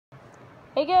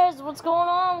Hey guys, what's going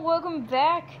on? Welcome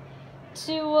back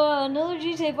to another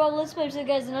GTA 5 Let's Play. So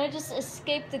guys, and I just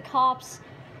escaped the cops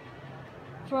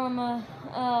from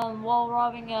while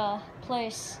robbing a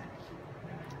place.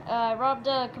 I robbed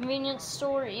a convenience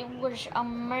store. It was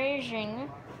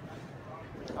amazing.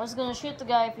 I was gonna shoot the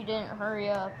guy if he didn't hurry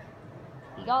up.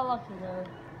 He got lucky though.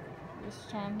 This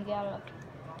time he got up.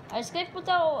 I escaped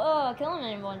without killing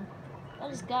anyone. That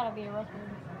has gotta be a record.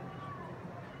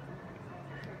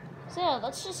 So yeah,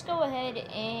 let's just go ahead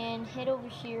and head over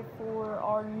here for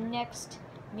our next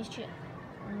mission.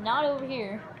 Not over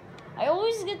here. I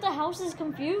always get the houses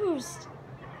confused.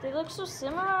 They look so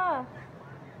similar.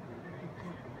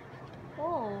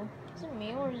 Oh, is it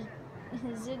me or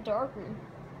is it darker?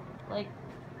 Like,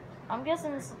 I'm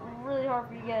guessing it's really hard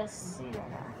for you guys to see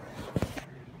right now.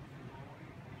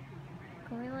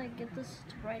 Can we like get this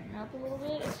to brighten up a little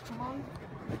bit? Come on.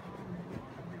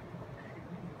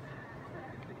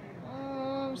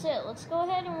 So yeah, let's go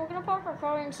ahead and we're gonna park our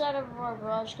car inside of our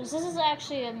garage because this is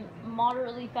actually a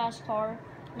moderately fast car.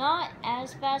 Not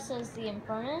as fast as the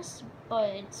Infernus, but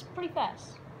it's pretty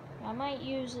fast. I might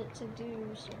use it to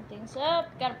do certain things. Oh,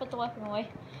 gotta put the weapon away.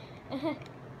 There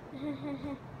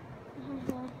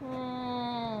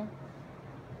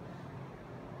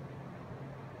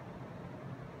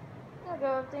we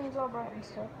go, everything's all bright and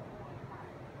stuff.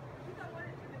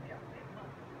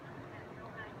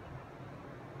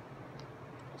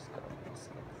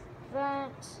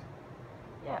 That,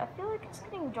 yeah, I feel like it's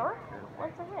getting darker.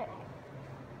 What the heck?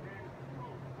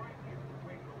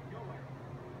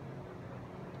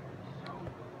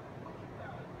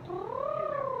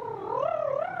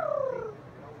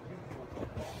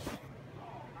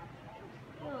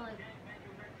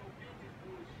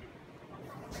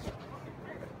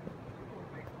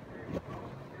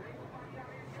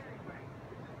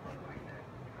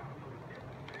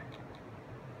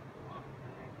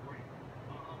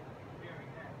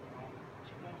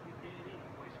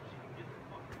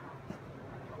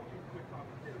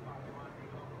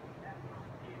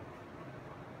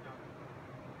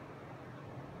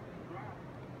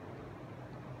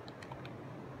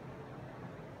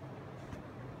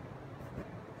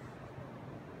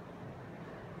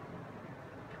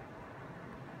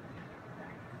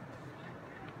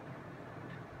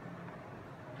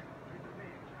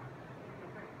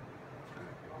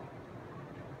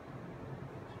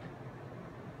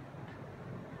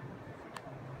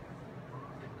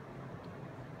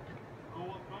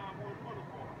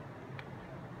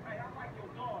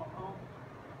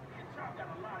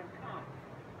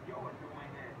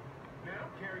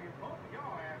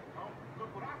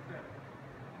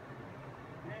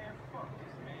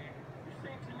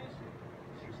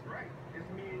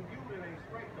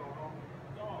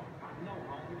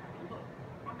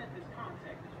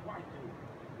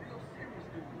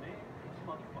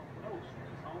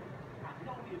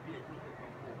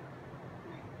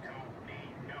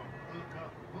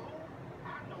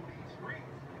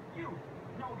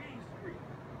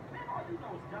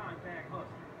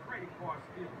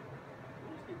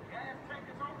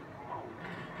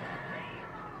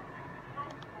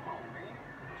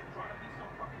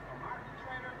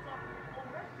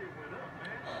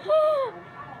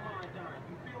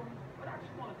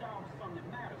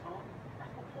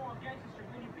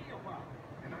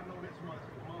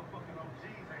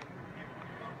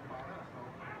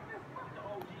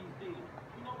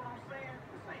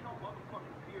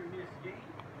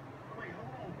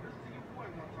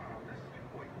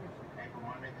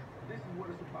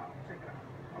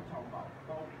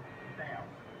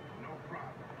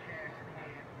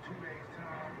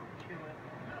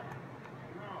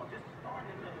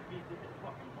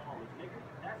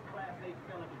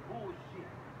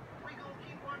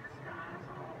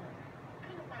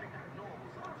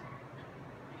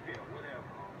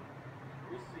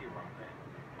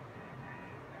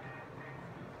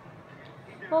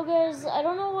 Well, guys, I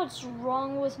don't know what's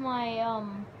wrong with my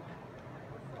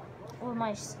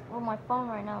my phone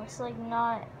right now. It's like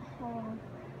not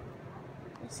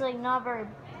very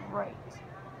bright.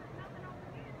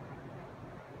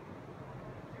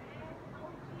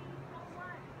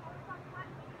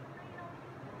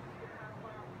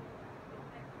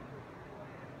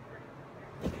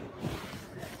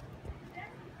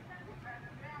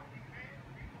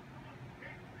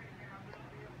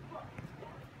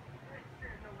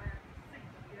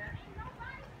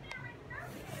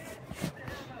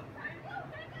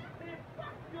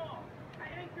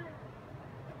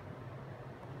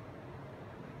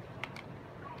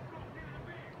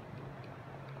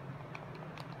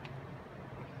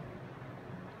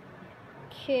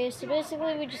 Okay, so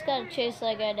basically we just gotta chase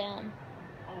that guy down.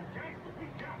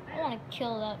 want to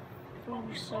kill that fool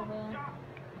so bad.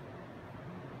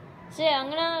 So yeah,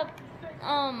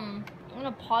 I'm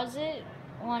gonna pause it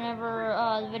whenever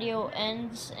the video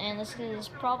ends, and this is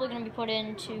probably gonna be put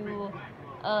into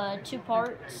 2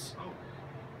 parts,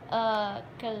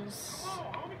 cause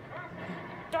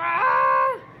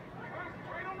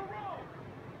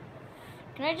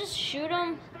can I just shoot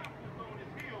him?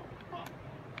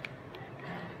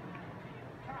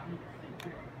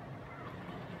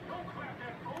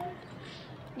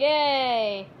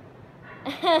 Yay!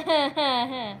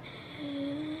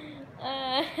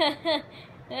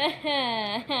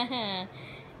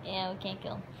 Yeah, we can't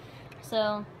kill him.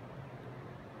 So,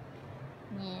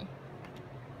 yeah.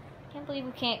 Can't believe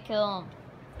we can't kill him.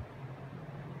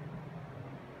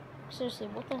 Seriously,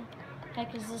 what the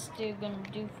heck is this dude gonna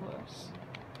do for us?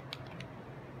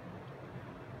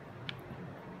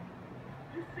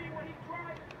 You see what he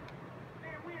tried?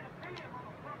 Man, we in a pan on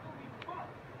the front of these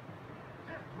bucks.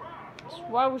 That's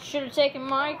why we should have taken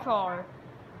my car.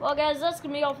 Well, guys, that's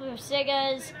gonna be all for today,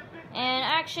 guys. And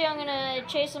actually, I'm gonna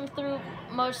chase him through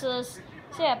most of this.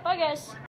 So yeah, bye, guys.